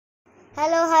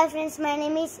Hello, hi friends, my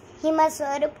name is Hima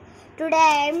Swarup. Today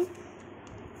I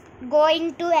am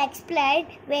going to explain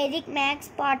Vedic Maths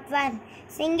Part 1,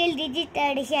 Single Digit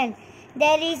Addition.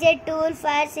 There is a tool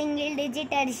for single digit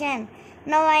addition.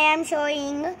 Now I am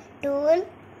showing tool.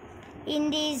 In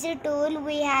this tool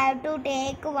we have to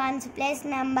take ones place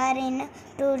number in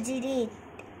 2 digits.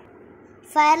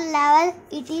 For 11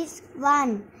 it is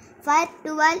 1. For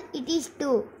 12 it is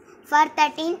 2. For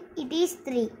 13 it is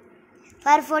 3.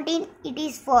 For 14 it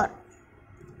is 4.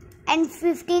 And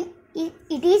 15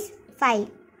 it is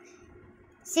 5.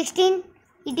 16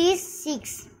 it is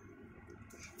 6.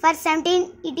 For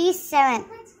 17 it is 7.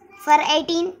 For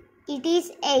 18 it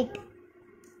is 8.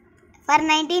 For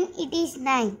 19 it is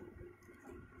 9.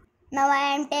 Now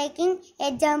I am taking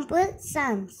example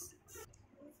sums.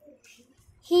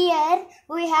 Here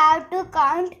we have to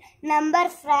count number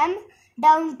from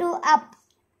down to up.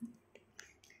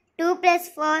 2 plus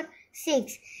 4,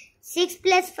 6. 6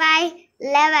 plus 5,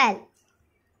 11.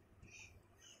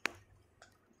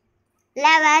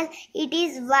 11, it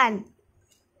is 1.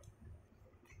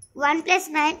 1 plus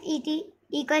 9, it is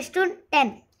equals to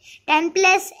 10. 10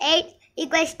 plus 8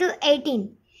 equals to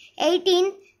 18.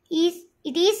 18 is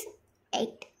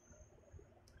 8.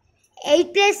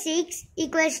 8 plus 6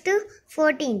 equals to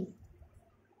 14.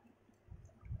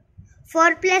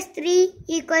 4 plus 3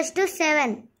 equals to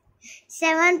 7.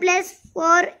 7 plus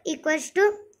 4 equals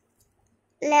to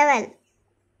 11.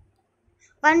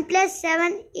 1 plus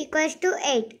 7 equals to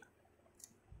 8.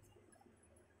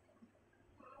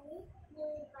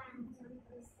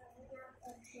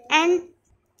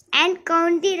 And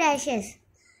count the dashes.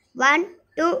 1,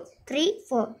 2, 3,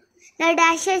 4. The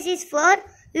dashes is 4.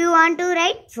 We want to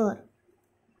write 4.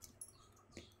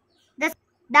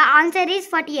 The answer is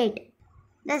 48.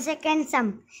 The second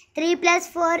sum. 3 plus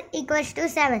 4 equals to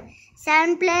 7.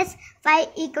 7 plus 5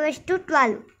 equals to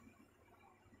 12.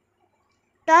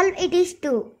 12 it is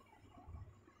 2.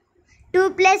 2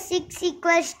 plus 6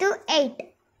 equals to 8.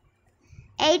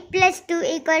 8 plus 2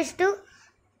 equals to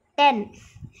 10.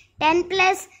 10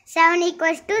 plus 7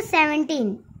 equals to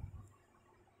 17.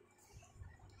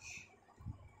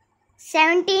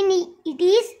 17 it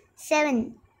is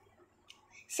 7.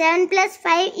 7 plus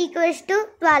 5 equals to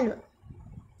 12.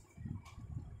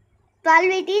 12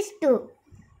 it is 2.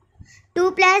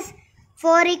 2 plus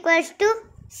 4 equals to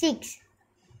 6.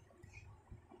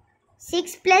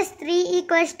 6 plus 3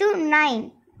 equals to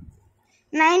 9.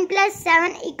 9 plus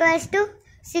 7 equals to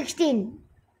 16.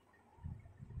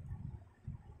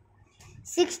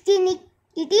 16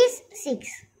 it is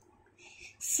 6.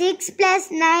 6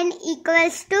 plus 9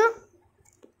 equals to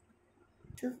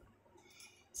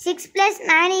 6 plus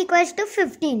 9 equals to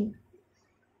 15.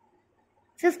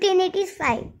 15 it is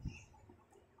 5.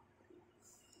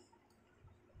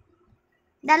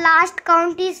 The last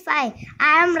count is 5.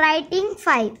 I am writing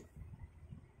 5.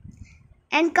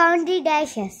 And count the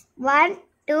dashes. 1,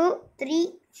 2,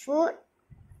 3, 4,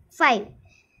 5.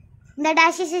 The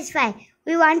dashes is 5.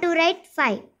 We want to write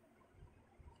 5.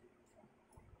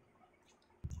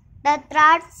 The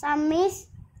third sum is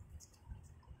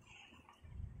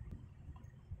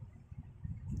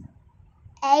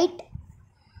 8,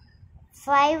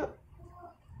 5,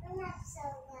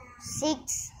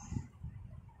 6,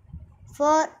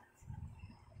 4,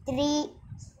 3,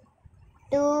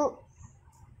 2,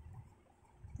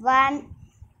 1,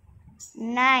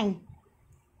 9.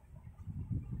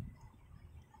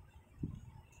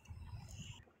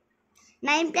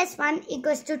 9 plus 1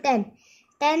 equals to 10.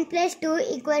 10 plus 2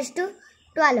 equals to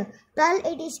 12. 12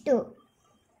 it is 2.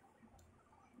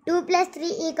 2 plus 3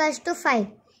 equals to 5.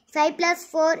 5 plus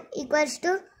 4 equals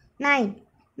to 9.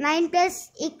 9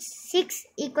 plus 6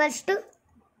 equals to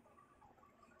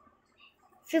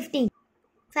 15.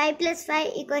 5 plus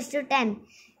 5 equals to 10.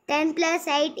 10 plus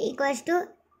 8 equals to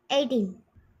 18.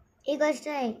 Equals to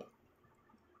 8.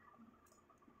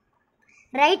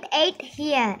 Write 8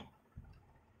 here.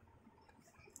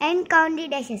 And count the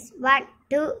dashes. 1,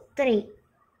 2, 3.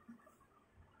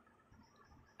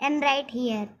 And write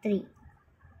here 3.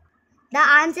 The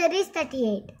answer is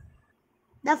 38.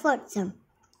 The fourth sum.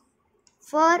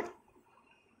 4,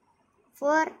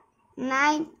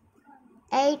 9,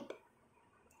 8,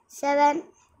 7,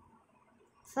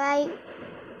 5,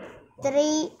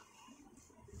 3,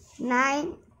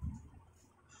 9,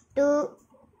 2,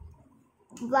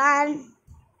 1,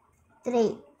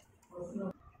 3.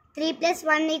 3 plus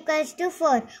 1 equals to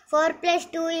 4. 4 plus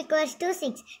 2 equals to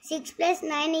 6. 6 plus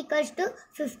 9 equals to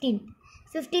 15.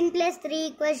 15 plus 3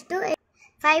 equals to 8.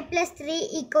 5 plus 3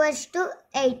 equals to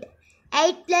 8.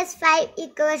 8 plus 5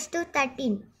 equals to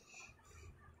 13.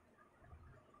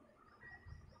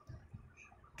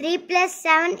 3 plus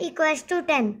 7 equals to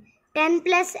 10. 10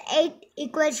 plus 8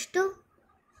 equals to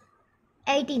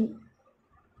 18.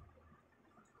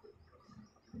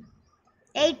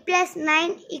 8 plus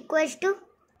 9 equals to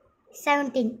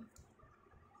 17.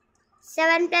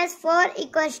 7 plus 4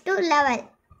 equals to 11.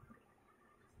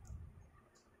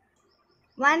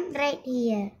 1 right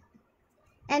here.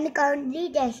 And count the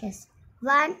dashes.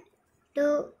 1,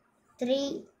 2,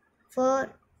 3, 4,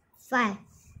 5.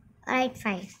 Write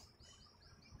 5.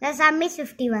 The sum is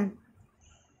 51.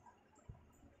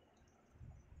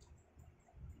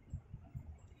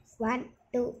 1,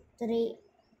 2, 3,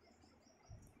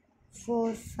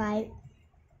 4, 5,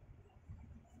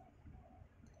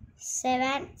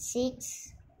 7,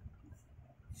 6,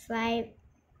 5,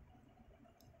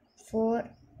 4,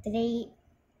 3,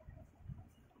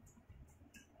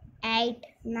 8,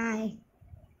 9,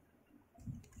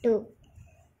 2.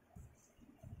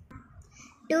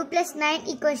 2 plus 9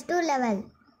 equals to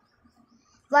 11.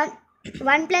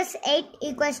 1 plus 8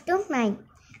 equals to 9.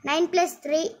 9 plus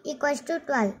 3 equals to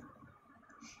 12.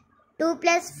 2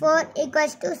 plus 4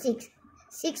 equals to 6.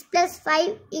 6 plus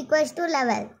 5 equals to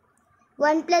 11.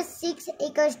 1 plus 6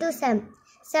 equals to 7.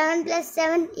 7 plus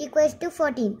 7 equals to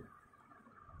 14.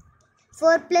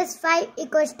 4 plus 5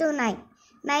 equals to 9.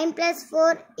 9 plus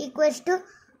 4 equals to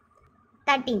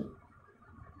 13.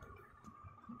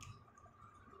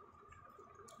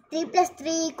 3 plus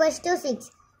 3 equals to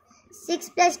 6. 6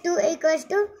 plus 2 equals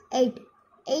to 8.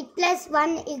 8 plus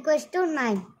 1 equals to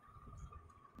 9.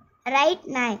 Write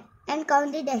 9 and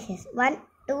count the dashes. 1,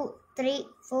 2, 3,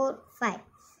 4, 5.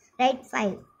 Write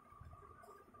 5.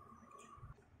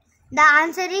 The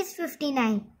answer is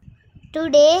 59.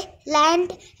 Today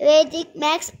learned Vedic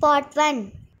Maths Part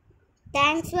 1.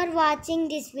 Thanks for watching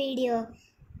this video.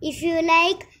 If you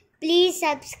like, please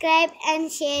subscribe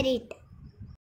and share it.